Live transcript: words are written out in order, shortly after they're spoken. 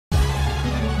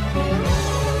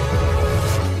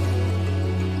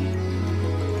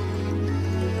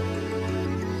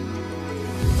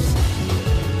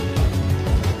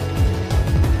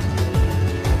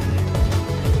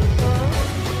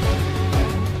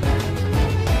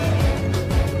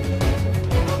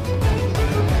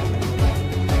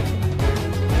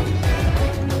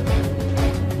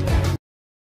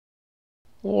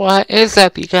What is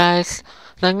up, you guys?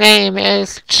 The name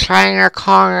is Trainer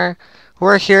Connor.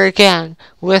 We're here again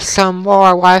with some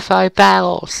more Wi-Fi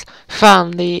battles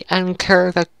from the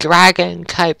Enter the Dragon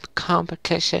type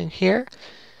competition here.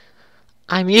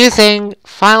 I'm using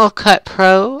Final Cut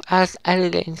Pro as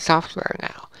editing software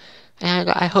now,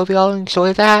 and I hope you all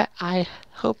enjoy that. I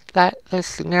hope that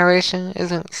this narration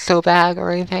isn't so bad or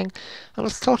anything. I'm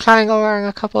still trying to learn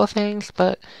a couple of things,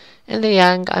 but in the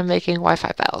end, I'm making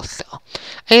Wi-Fi battles still.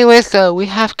 Anyways, so we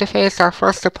have to face our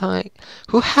first opponent,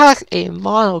 who has a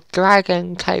mono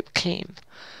dragon type team,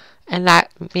 and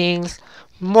that means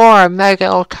more Mega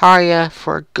Altaria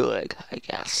for good, I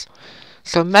guess.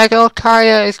 So Mega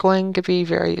Altaria is going to be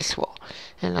very useful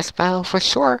in this battle for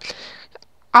sure.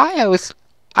 I was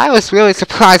really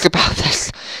surprised about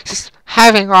this. Just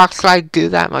having Rock Slide do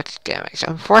that much damage.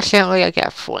 Unfortunately, I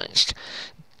get flinched.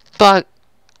 But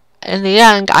in the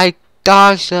end, I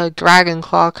dodged the Dragon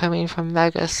Claw coming from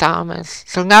Mega Salamence.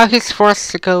 So now he's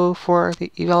forced to go for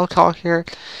the Yveltal here.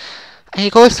 And he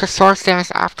goes for Swords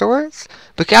Dance afterwards.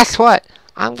 But guess what?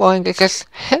 I'm going to just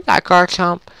hit that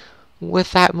Garchomp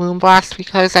with that Moonblast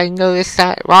because I noticed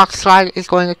that Rock Slide is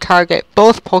going to target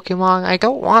both Pokemon. I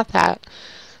don't want that.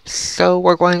 So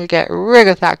we're going to get rid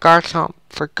of that Garchomp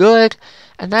for good.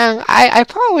 And then I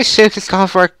probably should have just gone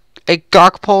for a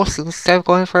Dark Pulse instead of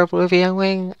going for Oblivion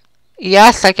Wing.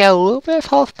 Yes, I get a little bit of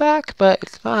health back, but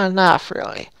it's not enough,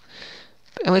 really.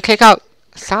 And we take out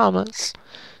Salamence.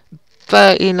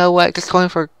 But you know what, just going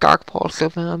for Dark Pulse would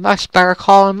have been a much better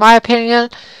call in my opinion.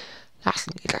 That's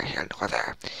neither here nor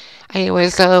there.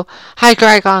 Anyways, so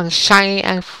Hydreigon, Shiny,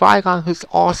 and Flygon, who's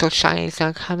also Shiny, is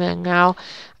going to come in now.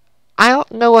 I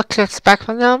don't know what to expect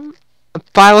from them,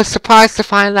 but I was surprised to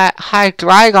find that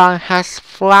Hydreigon has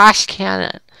Flash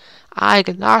Cannon. I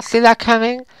did not see that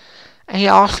coming. And he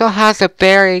also has a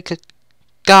berry to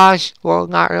dodge, well,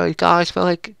 not really dodge, but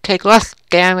like take less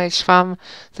damage from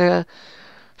the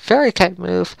fairy type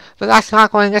move. But that's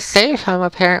not going to save him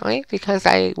apparently, because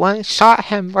I one-shot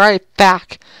him right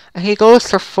back. And he goes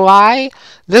to Fly.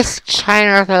 This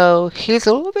trainer though, he's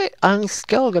a little bit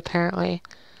unskilled apparently.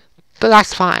 But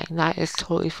that's fine, that is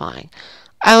totally fine.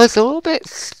 I was a little bit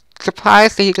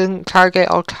surprised that he didn't target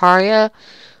Altaria.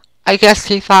 I guess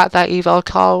he thought that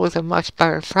Yveltal was a much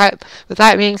better threat, but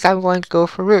that means I'm going to go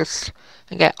for Roost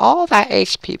and get all that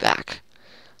HP back.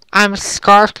 I'm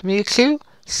Scarfed Mewtwo,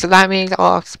 so that means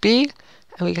I'll have speed,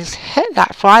 and we just hit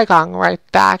that Flygon right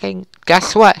back, and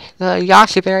guess what? The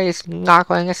Yashi Berry is not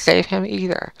going to save him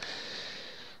either.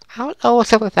 I don't know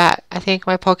what's up with that. I think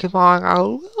my Pokemon are a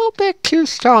little bit too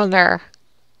strong there.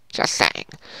 Just saying.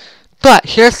 But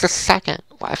here's the second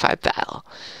Wi-Fi battle.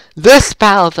 This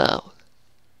battle, though,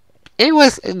 it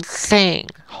was insane.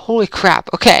 Holy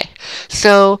crap. Okay,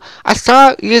 so I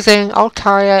start using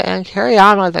Altaria and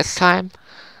Hariyama this time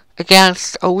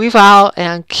against a Weavile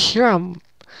and Kyurem,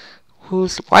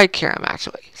 who's White Kyurem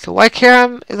actually. So White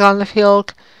Kyurem is on the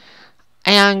field,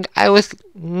 and I was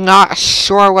not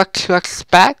sure what to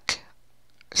expect,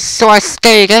 so I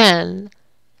stayed in,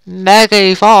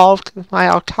 Mega Evolved with my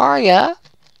Altaria,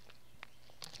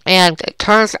 and it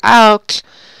turns out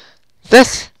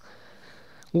this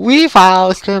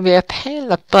Weavile is going to be a pain in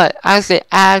the butt as it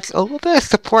adds a little bit of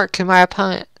support to my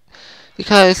opponent,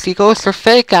 because he goes for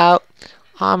Fake Out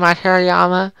on my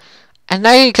Hariyama, and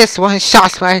then he just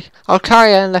one-shots my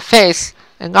Altaria in the face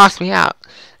and knocks me out.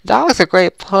 That was a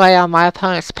great play on my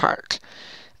opponent's part.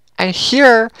 And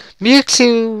here,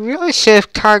 Mewtwo really should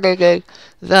have targeted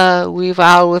the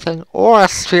Weavile with an Aura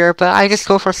Sphere, but I just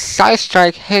go for Side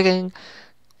Strike hitting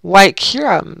White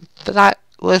Kyurem. But that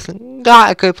was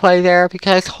not a good play there,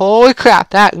 because holy crap,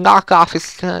 that knockoff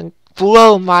is going to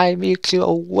blow my Mewtwo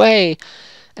away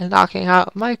and knocking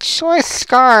out my choice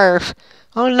Scarf.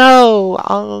 Oh no,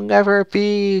 I'll never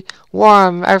be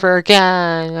warm ever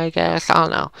again, I guess. I don't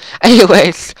know.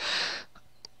 Anyways,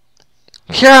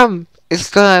 Kyurem is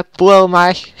gonna blow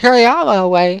my Hariyama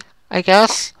away, I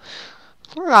guess.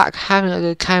 We're not having a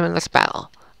good time in this battle.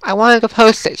 I wanted to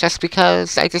post it just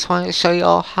because I just wanted to show you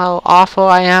all how awful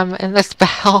I am in this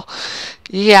battle.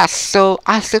 Yes, so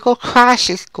Icicle Crash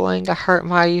is going to hurt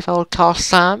my Yveltal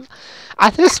some.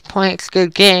 At this point, it's a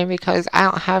good game because I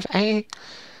don't have any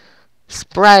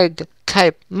spread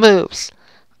type moves.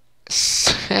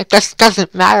 It just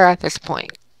doesn't matter at this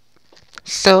point.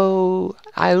 So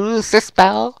I lose this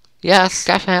battle. Yes,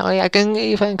 definitely. I didn't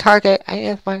even target any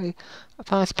of my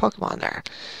opponent's Pokemon there.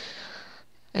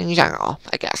 In general,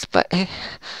 I guess. But yeah,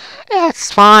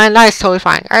 it's fine. That is totally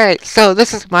fine. Alright, so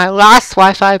this is my last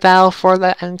Wi-Fi battle for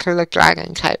the Enter the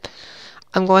Dragon type.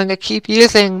 I'm going to keep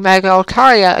using Mega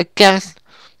Altaria against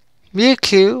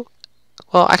Mewtwo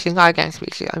well, actually not against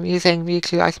Mewtwo. I'm using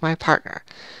Mewtwo as my partner.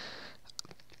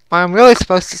 What I'm really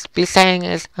supposed to be saying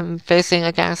is I'm facing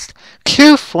against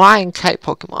two flying type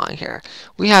Pokemon here.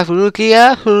 We have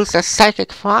Lugia, who's a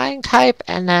psychic flying type,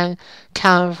 and then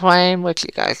Talonflame, which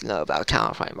you guys know about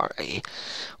Talonflame already.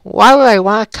 Why would I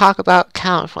want to talk about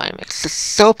Talonflame? It's just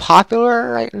so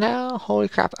popular right now. Holy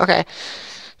crap. Okay.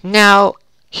 Now,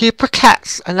 he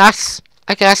protects, and that's,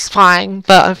 I guess, fine,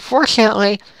 but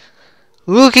unfortunately,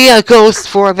 Lugia goes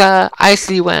for the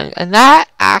Icy Wind, and that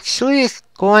actually is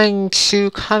going to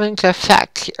come into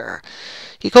effect here.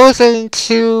 He goes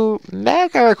into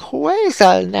Mega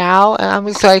Rayquaza now, and I'm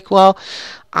just like, well,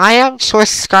 I am Choice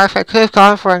Scarf. I could have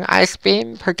gone for an Ice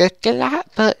Beam, predicting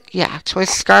that, but yeah,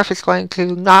 Choice Scarf is going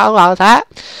to not allow that.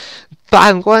 But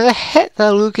I'm going to hit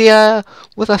the Lugia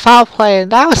with a Foul Play,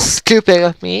 and that was stupid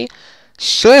of me.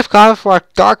 Should have gone for a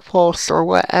Dark Pulse or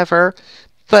whatever,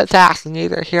 but that's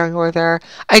neither here nor there.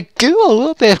 I do a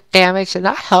little bit of damage, and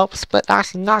that helps, but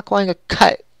that's not going to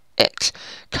cut it.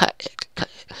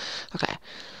 Okay.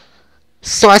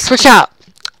 So I switch out,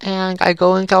 and I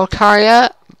go into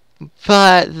Altaria,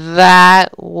 but that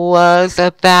was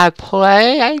a bad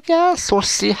play, I guess. We'll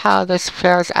see how this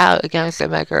fares out against the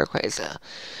Mega Rayquaza.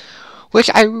 Which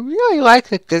I really like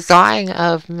the design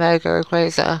of Mega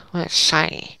Rayquaza when it's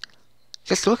shiny.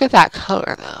 Just look at that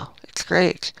color, though. It's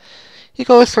great. He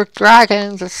goes for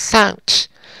Dragon's Ascent,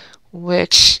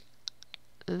 which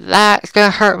that's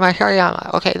gonna hurt my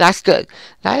Hariyama. Okay, that's good.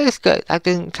 That is good. That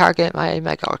didn't target my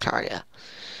Mega Altaria.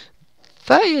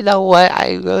 But you know what?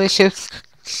 I really should.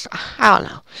 I don't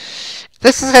know.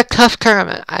 This is a tough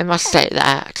tournament, I must say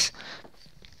that.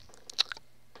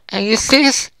 And you see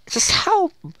just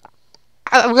how.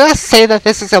 I'm gonna say that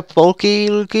this is a bulky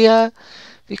Lugia,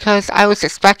 because I was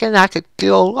expecting that to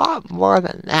do a lot more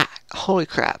than that. Holy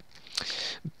crap.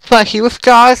 But he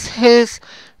withdraws his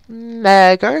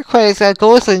Mega Rayquaza,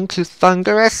 goes into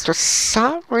Thunderous for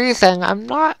some reason. I'm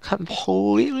not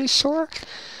completely sure.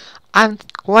 I'm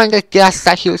going to guess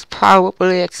that he was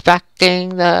probably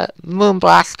expecting the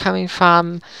Moonblast coming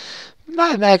from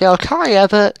my Mega Altaria,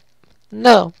 but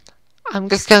no. I'm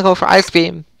just going to go for Ice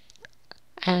Beam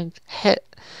and hit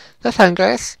the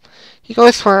Thunderous. He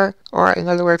goes for, or in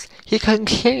other words, he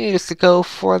continues to go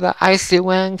for the Icy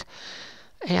Wind.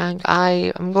 And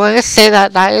I am going to say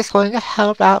that that is going to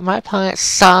help out my opponent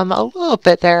a little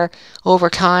bit there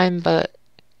over time, but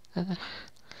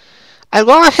I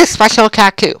lowered his special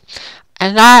attack too.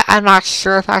 And that, I'm not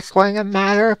sure if that's going to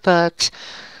matter, but,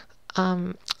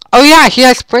 oh yeah, he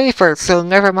has Brave Bird, so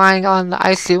never mind on the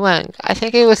Icy Wind. I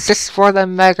think it was just for the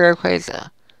Mega Rayquaza.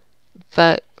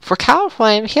 But for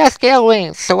Talonflame, he has Gale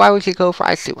Wings, so why would he go for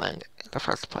Icy Wind in the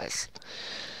first place?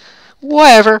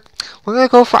 Whatever. We're going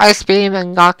to go for Ice Beam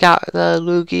and knock out the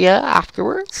Lugia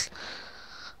afterwards.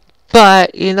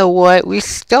 But, you know what? We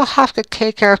still have to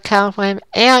take care of Talonflame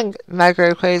and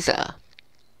Mega Rayquaza.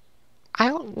 I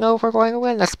don't know if we're going to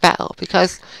win this battle,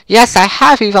 because, yes, I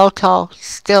have Yveltal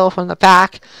still from the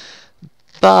back,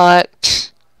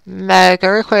 but Mega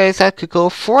Rayquaza could go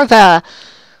for the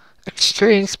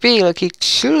extreme speed like he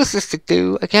chooses to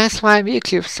do against my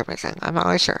Mewtwo for some reason. I'm not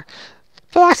really sure.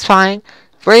 But that's fine.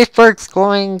 Brave Bird's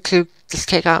going to just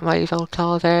take out my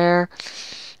Yveltal there.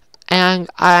 And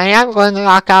I'm going to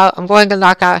knock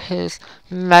out his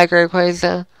Mega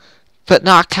Rayquaza, but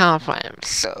not Talonflame.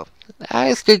 So that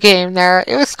is a good game there.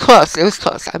 It was close,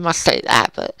 I must say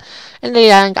that, but in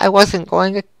the end I wasn't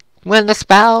going to win this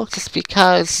battle just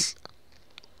because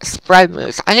spread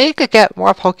moves. I need to get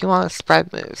more Pokemon with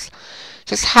spread moves.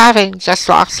 Just having just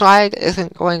Rock Slide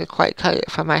isn't going to quite cut it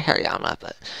for my Hariyama,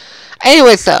 but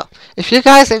anyways though, if you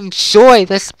guys enjoy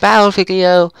this battle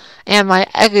video and my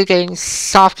editing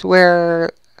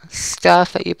software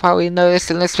stuff that you probably noticed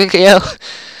in this video,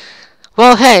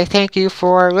 well hey, thank you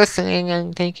for listening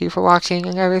and thank you for watching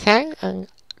and everything, and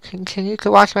continue to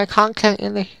watch my content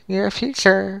in the near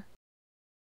future.